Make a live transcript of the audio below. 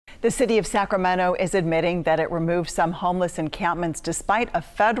The city of Sacramento is admitting that it removed some homeless encampments despite a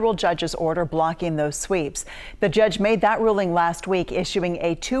federal judge's order blocking those sweeps. The judge made that ruling last week, issuing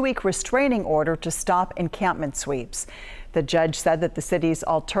a 2-week restraining order to stop encampment sweeps. The judge said that the city's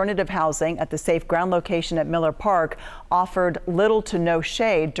alternative housing at the Safe Ground location at Miller Park offered little to no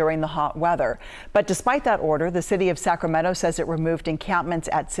shade during the hot weather. But despite that order, the city of Sacramento says it removed encampments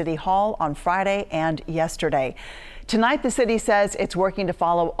at City Hall on Friday and yesterday. Tonight, the city says it's working to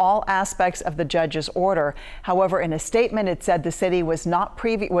follow all aspects of the judge's order. However, in a statement, it said the city was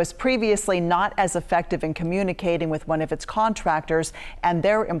previously not as effective in communicating with one of its contractors and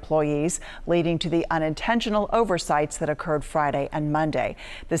their employees, leading to the unintentional oversights that occurred Friday and Monday.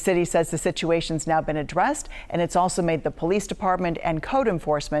 The city says the situation's now been addressed, and it's also made the police department and code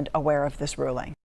enforcement aware of this ruling.